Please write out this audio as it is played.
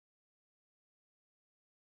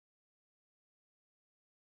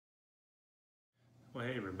Well,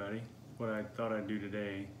 hey everybody. What I thought I'd do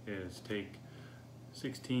today is take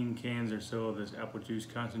 16 cans or so of this apple juice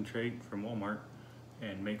concentrate from Walmart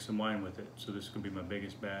and make some wine with it. So this is going to be my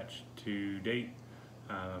biggest batch to date.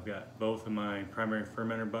 I've got both of my primary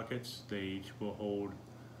fermenter buckets. They each will hold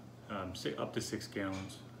up to 6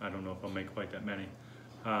 gallons. I don't know if I'll make quite that many.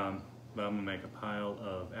 But I'm going to make a pile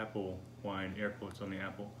of apple wine, air quotes on the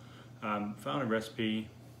apple. Found a recipe.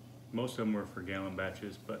 Most of them were for gallon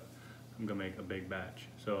batches, but I'm gonna make a big batch.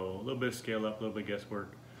 So a little bit of scale up, a little bit of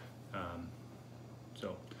guesswork.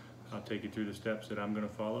 So I'll take you through the steps that I'm gonna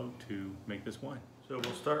follow to make this wine. So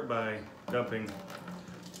we'll start by dumping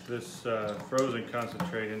this frozen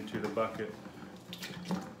concentrate into the bucket.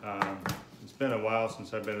 It's been a while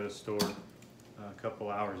since I've been at the store, a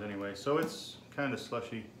couple hours anyway. So it's kind of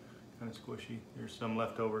slushy, kind of squishy. There's some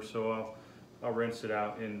left over, so I'll rinse it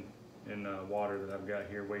out in water that I've got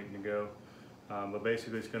here waiting to go. But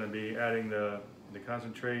basically it's going to be adding the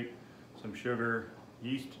concentrate, some sugar,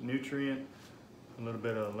 yeast nutrient, a little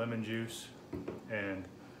bit of lemon juice, and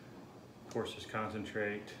of course this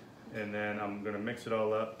concentrate. And then I'm going to mix it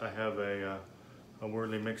all up. I have a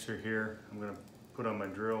Worley mixer here. I'm going to put on my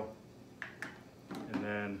drill, and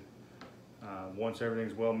then once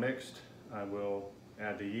everything's well mixed, I will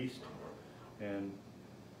add the yeast and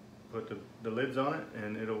put the lids on it,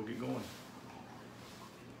 and it'll get going.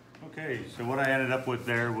 Okay, so what I ended up with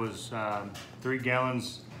there was 3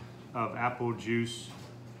 gallons of apple juice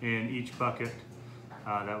in each bucket.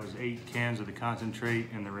 That was 8 cans of the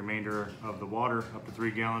concentrate and the remainder of the water, up to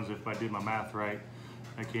 3 gallons if I did my math right.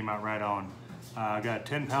 That came out right on. I got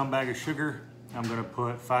a 10-pound bag of sugar. I'm gonna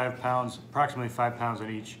put 5 pounds, approximately 5 pounds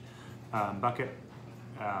in each bucket.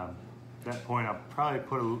 At that point, I'll probably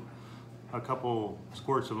put a couple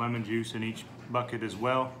squirts of lemon juice in each bucket as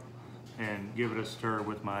well, and give it a stir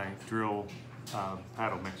with my drill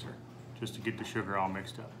paddle mixer, just to get the sugar all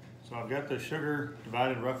mixed up. So I've got the sugar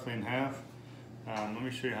divided roughly in half. Let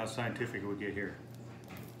me show you how scientific we get here.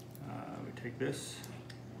 We take this,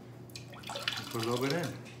 put a little bit in,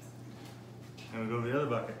 and we go to the other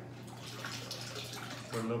bucket,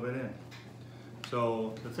 put a little bit in.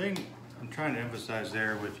 So the thing I'm trying to emphasize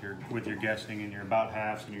there with your guessing and your about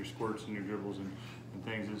halves and your squirts and your dribbles and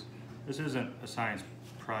things is, this isn't a science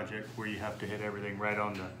project where you have to hit everything right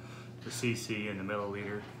on the cc and the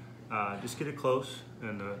milliliter. Just get it close,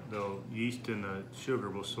 and the yeast and the sugar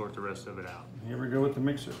will sort the rest of it out. Here we go with the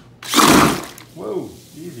mixer. Whoa,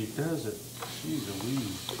 easy does it. Jeez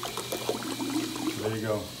Louise. There you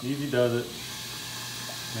go, easy does it.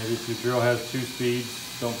 Maybe if your drill has 2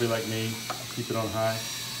 speeds, don't be like me, keep it on high,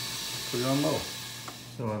 put it on low.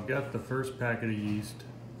 So I've got the first packet of yeast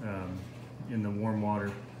in the warm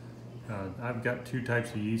water. I've got 2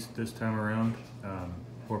 types of yeast this time around.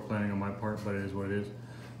 Poor planning on my part, but it is what it is.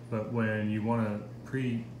 But when you want to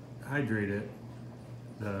pre-hydrate it,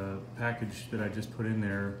 the package that I just put in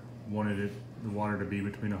there wanted the water to be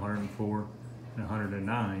between 104 and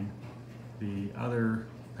 109. The other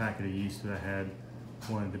packet of yeast that I had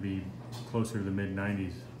wanted to be closer to the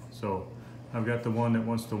mid-90s. So I've got the one that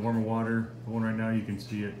wants the warmer water. The one right now, you can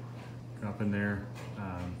see it drop in there,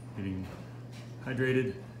 getting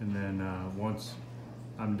hydrated. And then once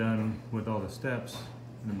I'm done with all the steps,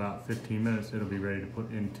 in about 15 minutes, it'll be ready to put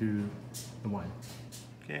into the wine.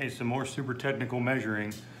 Okay, some more super technical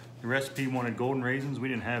measuring. The recipe wanted golden raisins. We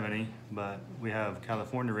didn't have any, but we have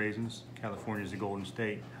California raisins. California is a golden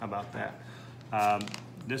state. How about that?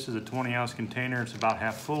 This is a 20-ounce container. It's about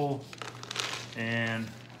half full. And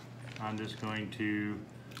I'm just going to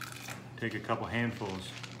take a couple handfuls.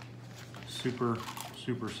 Super,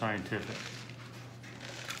 super scientific.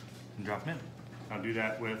 And drop them in. I'll do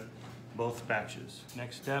that with both batches.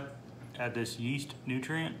 Next step, add this yeast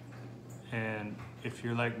nutrient. And if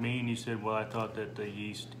you're like me and you said, well, I thought that the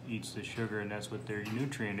yeast eats the sugar and that's what their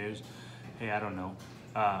nutrient is, hey, I don't know.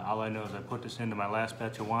 All I know is I put this into my last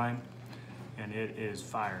batch of wine, and it is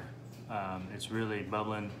fire. It's really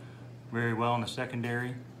bubbling very well in the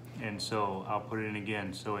secondary, and so I'll put it in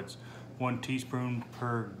again. So it's 1 teaspoon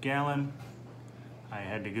per gallon. I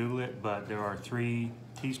had to Google it, but there are 3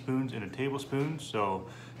 teaspoons in a tablespoon, so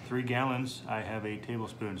 3 gallons, I have a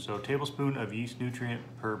tablespoon. So a tablespoon of yeast nutrient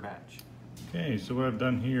per batch. Okay, so what I've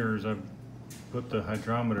done here is I've put the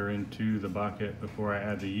hydrometer into the bucket before I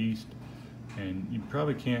add the yeast, and you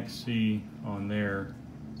probably can't see on there.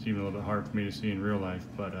 It's even a little bit hard for me to see in real life,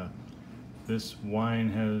 but this wine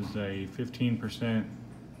has a 15%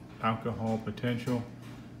 alcohol potential,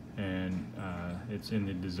 and it's in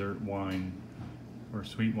the dessert wine or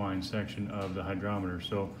sweet wine section of the hydrometer.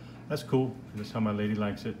 So that's cool. That's how my lady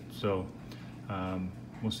likes it. So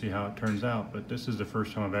we'll see how it turns out. But this is the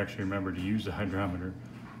first time I've actually remembered to use the hydrometer.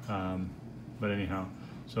 But anyhow,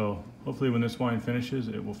 so hopefully when this wine finishes,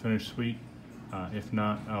 it will finish sweet. If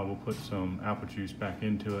not, we'll put some apple juice back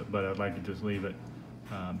into it, but I'd like to just leave it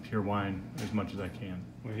pure wine as much as I can.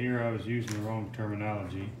 Well, here I was using the wrong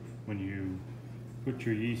terminology. When you put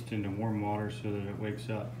your yeast into warm water so that it wakes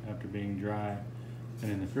up after being dry,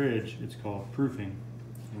 and in the fridge it's called proofing,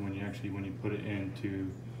 and when you put it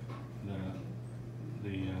into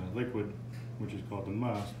the liquid, which is called the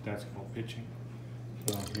must, that's called pitching.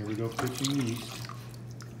 So here we go, pitching yeast.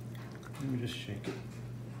 Let me just shake it,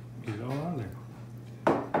 get it all out of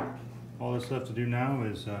there. All that's left to do now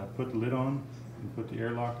is put the lid on and put the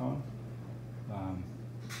airlock on.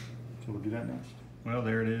 So we'll do that next. Well,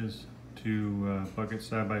 there it is, two buckets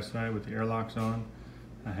side by side with the airlocks on.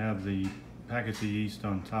 I have the packets of yeast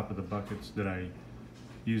on top of the buckets that I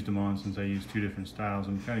used them on, since I used two different styles.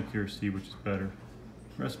 I'm kind of curious to see which is better.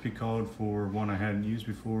 Recipe called for one I hadn't used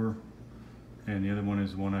before, and the other one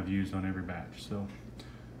is the one I've used on every batch. So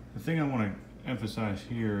the thing I want to emphasize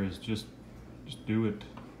here is just do it.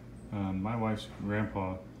 My wife's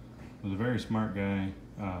grandpa was a very smart guy.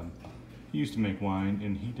 He used to make wine,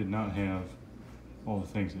 and he did not have all the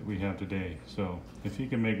things that we have today. So if he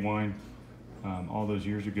can make wine all those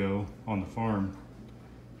years ago on the farm,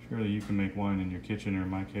 surely you can make wine in your kitchen, or in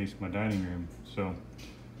my case, my dining room. So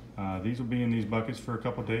these will be in these buckets for a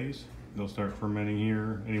couple days. They'll start fermenting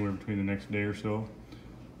here anywhere between the next day or so.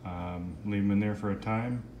 Leave them in there for a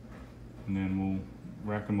time, and then we'll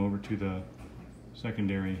rack them over to the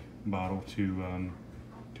secondary bottle to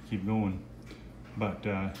keep going. But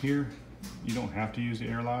here, you don't have to use the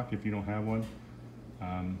airlock if you don't have one.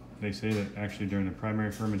 They say that actually during the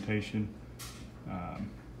primary fermentation,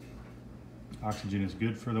 oxygen is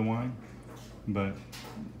good for the wine, but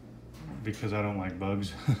because I don't like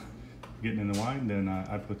bugs getting in the wine, then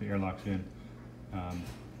I put the airlocks in.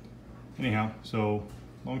 Anyhow, so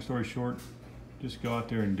long story short, just go out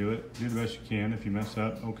there and do it. Do the best you can. If you mess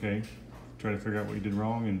up, okay, try to figure out what you did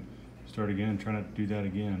wrong and start again, and try not to do that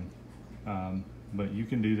again. But you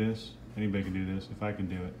can do this. Anybody can do this if I can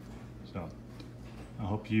do it. So I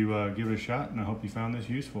hope you give it a shot, and I hope you found this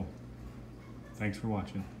useful. Thanks for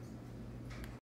watching.